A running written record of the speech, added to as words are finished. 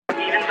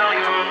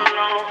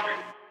home.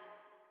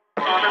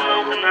 All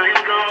alone when I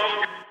am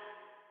gone.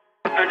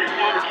 I just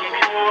wanna keep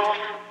you warm.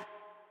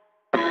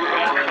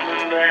 I'm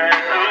coming back,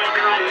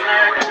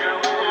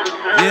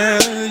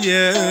 Yeah.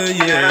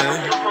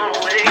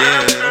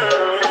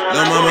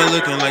 Lil' mama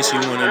looking like she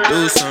wanna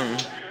do something.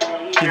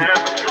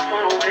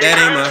 That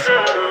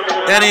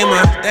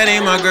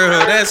ain't my girl,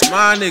 that's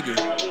my nigga.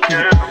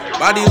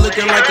 Body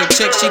looking like a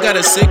check, she got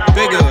a sick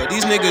figure.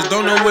 These niggas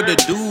don't know what to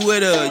do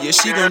with her. Yeah,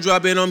 she gon'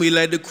 drop it on me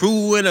like the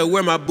crew in her.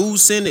 Wear my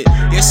boots in it.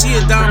 Yeah, she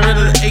a diamond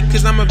of the 8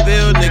 cause I'm a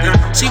veil nigga.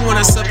 She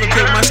wanna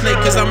suffocate my snake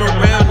cause I'm a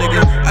real nigga.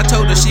 I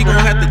told her she gon'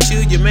 have to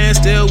chill, your man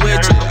still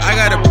with you. I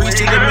gotta preach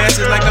to the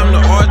masses like I'm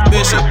the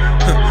archbishop.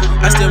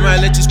 I still might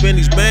let you spend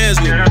these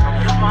bands with me,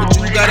 but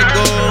you gotta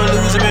go and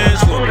lose your mans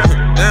for me.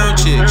 Down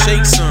chick,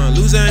 shake son,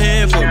 lose her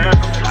hand for me.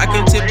 I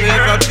can tip her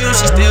if I feel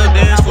she still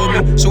dance for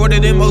me. Shorter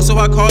than most, so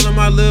I call her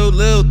my little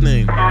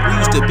thing. We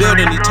used to build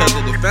on each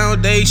other, the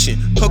foundation.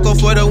 Cocoa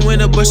for the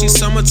winter, but she's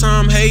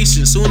summertime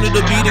Haitian. Sooner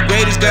to be the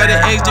greatest, gotta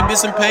age to be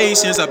some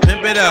patience. I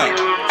pimp it out,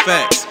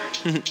 facts.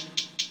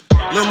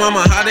 Lil'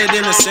 mama hotter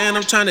than the sand,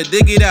 I'm tryna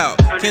dig it out.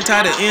 Can't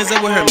tie the ends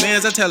up with her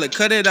mans, I tell her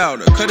cut it out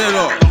or cut it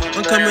off.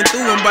 I'm coming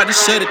through, I'm about to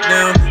shut it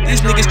down.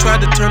 These niggas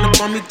tried to turn up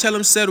on me, tell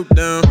them settle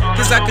down.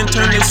 Cause I can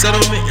turn their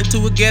settlement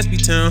into a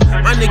Gatsby town.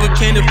 My nigga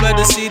came to flood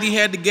the city,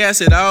 had to gas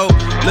it out.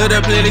 Lil'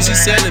 that play that she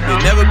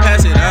celibate, never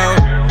pass it out.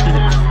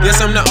 Guess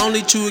I'm the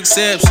only true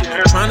exception.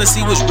 I'm tryna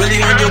see what's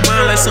really on your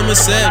mind like some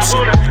inception.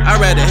 I'd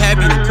rather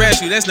have you than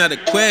crash you, that's not a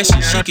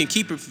question. She can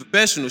keep it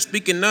professional,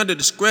 speaking under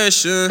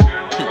discretion.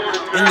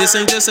 And this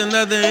ain't just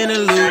another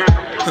interlude.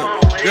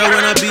 Girl,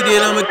 when I beat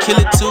it, I'ma kill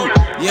it too.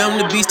 Yeah, I'm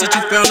the beast that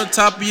you found on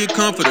top of your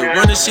comforter.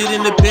 Running shit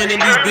independent,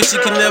 these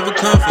bitches can never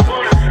comfort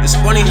her. It's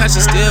funny how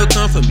she still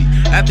come for me.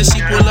 After she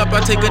pull up,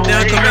 I take her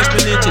down, come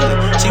exponentially.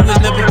 She was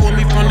never for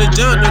me from the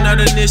jump, no, not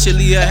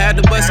initially. I had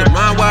to bust her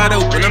mind wide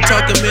open, I'm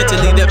talking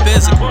mentally, that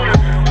physical.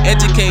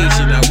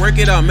 Education, I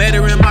work it out, met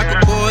her in my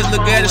pause.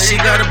 Look at her,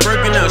 she got her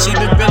Birkin out. She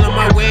been feeling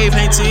my wave,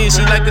 ain't seeing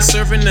she like a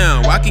surfing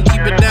now. I can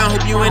keep it down,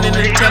 hope you ain't in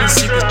the telling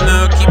secrets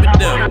now. Keep it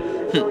down.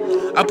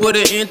 I put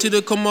her into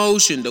the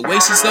commotion. The way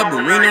she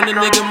submarine on the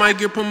nigga might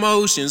get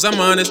promotions.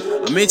 I'm honest,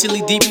 I'm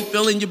mentally deep in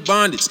feeling your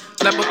bondage.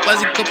 Slap a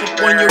fuzzy cup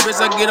up on your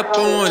wrist, I get up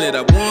on it.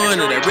 I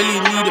want it, I really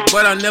need it,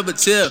 but I never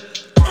tell.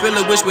 Feel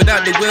a wish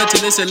without the will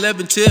till it's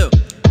 11 till.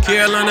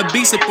 Carolina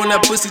beats up on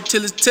that pussy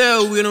till it's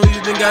tail. We don't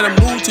even gotta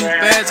move too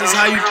fast. It's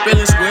how you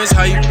feeling, swear it's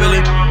how you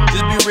feeling.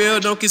 Just be real,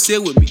 don't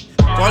conceal with me.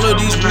 Follow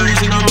these rules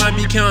and you might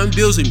be counting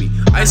bills with me.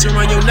 Ice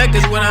around your neck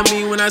is what I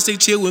mean when I say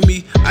chill with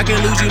me. I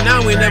can lose you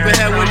now, we never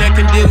had one that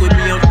can deal with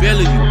me. I'm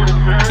feeling you.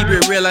 Keep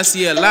it real, I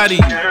see a lot of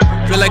you.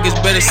 Feel like it's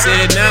better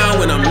said now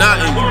when I'm not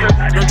in you.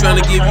 I'm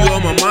trying to give you all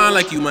my mind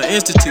like you my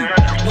institute.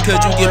 Because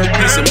you give me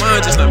peace of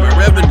mind just like my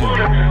revenue.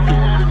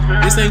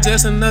 This ain't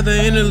just another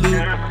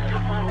interlude.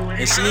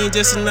 And she ain't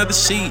just another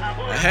sheet.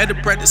 I had to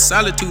practice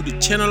solitude to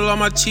channel all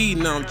my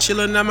cheating. Now I'm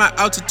chilling at my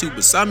altitude.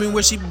 Beside me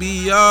where she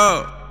be,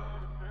 y'all.